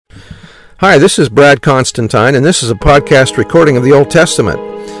Hi, this is Brad Constantine, and this is a podcast recording of the Old Testament.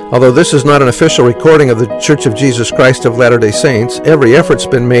 Although this is not an official recording of the Church of Jesus Christ of Latter-day Saints, every effort's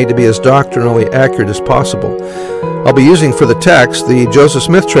been made to be as doctrinally accurate as possible. I'll be using for the text the Joseph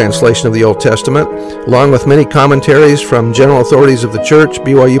Smith translation of the Old Testament, along with many commentaries from general authorities of the Church,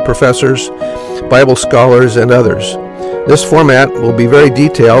 BYU professors, Bible scholars, and others. This format will be very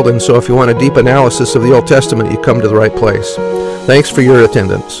detailed, and so if you want a deep analysis of the Old Testament, you come to the right place. Thanks for your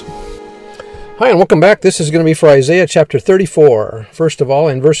attendance. Hi, and welcome back. This is going to be for Isaiah chapter 34. First of all,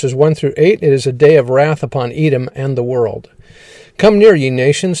 in verses 1 through 8, it is a day of wrath upon Edom and the world. Come near, ye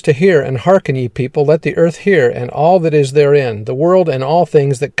nations, to hear, and hearken, ye people. Let the earth hear, and all that is therein, the world and all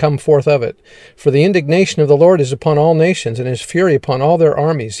things that come forth of it. For the indignation of the Lord is upon all nations, and his fury upon all their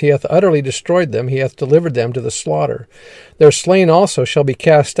armies. He hath utterly destroyed them, he hath delivered them to the slaughter. Their slain also shall be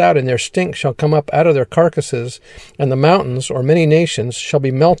cast out, and their stink shall come up out of their carcasses, and the mountains, or many nations, shall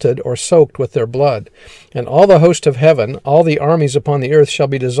be melted or soaked with their blood. And all the host of heaven, all the armies upon the earth shall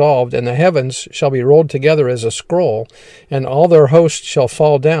be dissolved, and the heavens shall be rolled together as a scroll, and all their host shall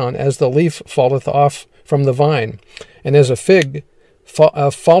fall down, as the leaf falleth off from the vine, and as a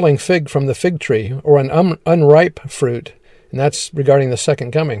falling fig from the fig tree, or an unripe fruit. And that's regarding the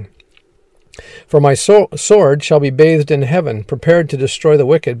second coming. For my sword shall be bathed in heaven, prepared to destroy the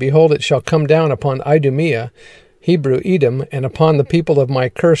wicked. Behold, it shall come down upon Idumea, Hebrew Edom, and upon the people of my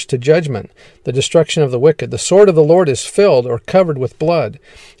curse to judgment, the destruction of the wicked. The sword of the Lord is filled or covered with blood.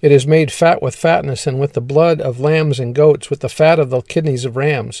 It is made fat with fatness, and with the blood of lambs and goats, with the fat of the kidneys of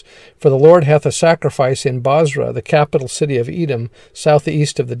rams. For the Lord hath a sacrifice in Bozrah, the capital city of Edom,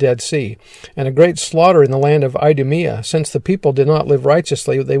 southeast of the Dead Sea, and a great slaughter in the land of Idumea. Since the people did not live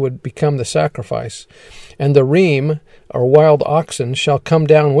righteously, they would become the sacrifice. And the reem, or wild oxen, shall come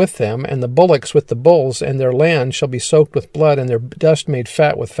down with them, and the bullocks with the bulls, and their land shall be soaked with blood, and their dust made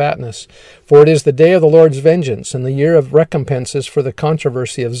fat with fatness. For it is the day of the Lord's vengeance, and the year of recompenses for the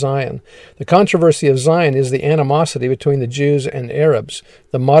controversy of Zion. The controversy of Zion is the animosity between the Jews and Arabs,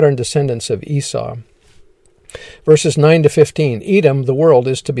 the modern descendants of Esau. Verses 9 to 15, Edom, the world,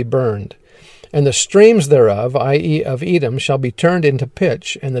 is to be burned. And the streams thereof, i.e. of Edom, shall be turned into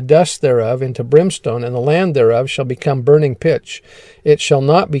pitch, and the dust thereof into brimstone, and the land thereof shall become burning pitch. It shall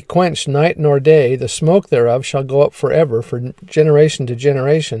not be quenched night nor day. The smoke thereof shall go up forever, for generation to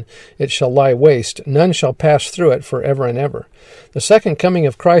generation. It shall lie waste. None shall pass through it forever and ever. The second coming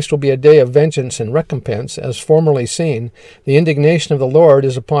of Christ will be a day of vengeance and recompense, as formerly seen. The indignation of the Lord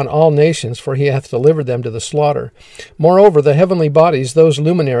is upon all nations, for he hath delivered them to the slaughter. Moreover, the heavenly bodies, those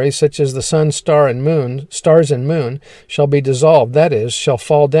luminaries such as the sun, stars and moon, shall be dissolved, that is, shall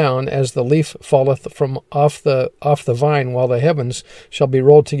fall down, as the leaf falleth from off the vine, while the heavens shall be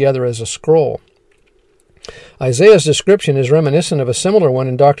rolled together as a scroll. Isaiah's description is reminiscent of a similar one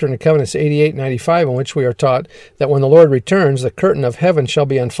in Doctrine and Covenants 88-95, in which we are taught that when the Lord returns, the curtain of heaven shall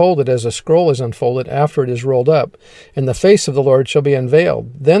be unfolded as a scroll is unfolded after it is rolled up, and the face of the Lord shall be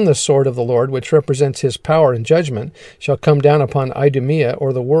unveiled. Then the sword of the Lord, which represents his power and judgment, shall come down upon Idumea,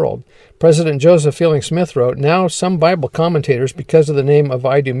 or the world. President Joseph Fielding Smith wrote, Now some Bible commentators, because of the name of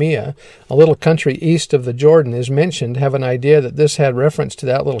Idumea, a little country east of the Jordan, is mentioned, have an idea that this had reference to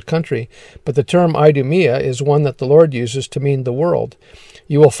that little country, but the term Idumea is one that the Lord uses to mean the world.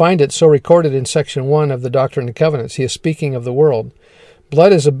 You will find it so recorded in section 1 of the Doctrine and Covenants. He is speaking of the world.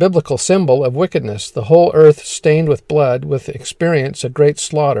 Blood is a biblical symbol of wickedness. The whole earth stained with blood will experience a great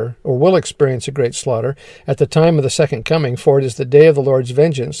slaughter at the time of the second coming, for it is the day of the Lord's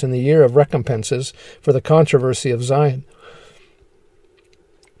vengeance and the year of recompenses for the controversy of Zion.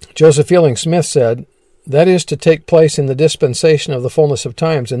 Joseph Fielding Smith said, that is to take place in the dispensation of the fullness of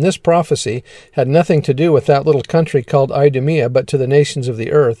times, and this prophecy had nothing to do with that little country called Idumea, but to the nations of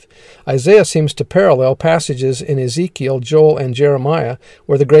the earth. Isaiah seems to parallel passages in Ezekiel, Joel, and Jeremiah,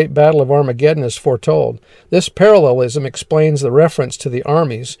 where the great battle of Armageddon is foretold. This parallelism explains the reference to the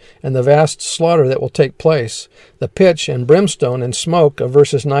armies and the vast slaughter that will take place. The pitch and brimstone and smoke of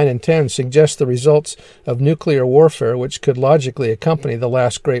verses 9 and 10 suggest the results of nuclear warfare, which could logically accompany the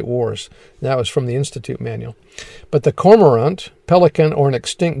last great wars. That was from the Institute Manual. But the cormorant, pelican, or an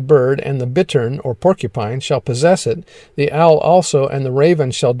extinct bird, and the bittern, or porcupine, shall possess it. The owl also and the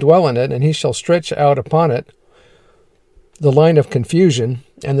raven shall dwell in it, and he shall stretch out upon it the line of confusion,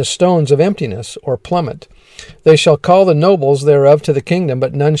 and the stones of emptiness, or plummet. They shall call the nobles thereof to the kingdom,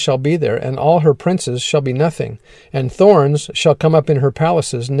 but none shall be there, and all her princes shall be nothing. And thorns shall come up in her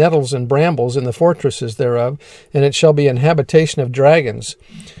palaces, nettles and brambles in the fortresses thereof, and it shall be an habitation of dragons.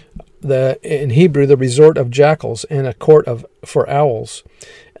 In Hebrew, the resort of jackals, and a court for owls.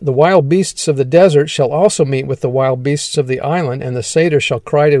 The wild beasts of the desert shall also meet with the wild beasts of the island, and the satyr shall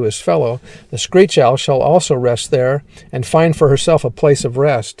cry to his fellow. The screech owl shall also rest there, and find for herself a place of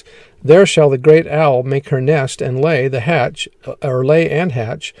rest. There shall the great owl make her nest, and lay and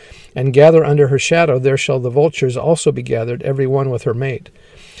hatch, and gather under her shadow. There shall the vultures also be gathered, every one with her mate.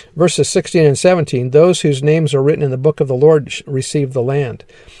 Verses 16 and 17, those whose names are written in the book of the Lord receive the land.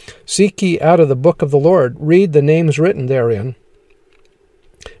 Seek ye out of the book of the Lord, read the names written therein.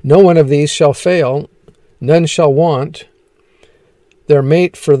 No one of these shall fail, none shall want. Their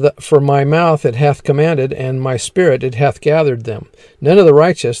mate for my mouth it hath commanded, and my spirit it hath gathered them. None of the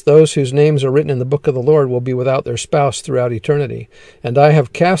righteous, those whose names are written in the book of the Lord, will be without their spouse throughout eternity. And I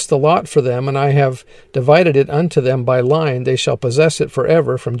have cast the lot for them, and I have divided it unto them by line. They shall possess it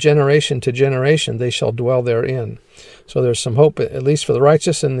forever, from generation to generation they shall dwell therein. So there's some hope, at least for the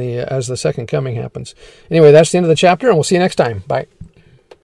righteous, as the second coming happens. Anyway, that's the end of the chapter, and we'll see you next time. Bye.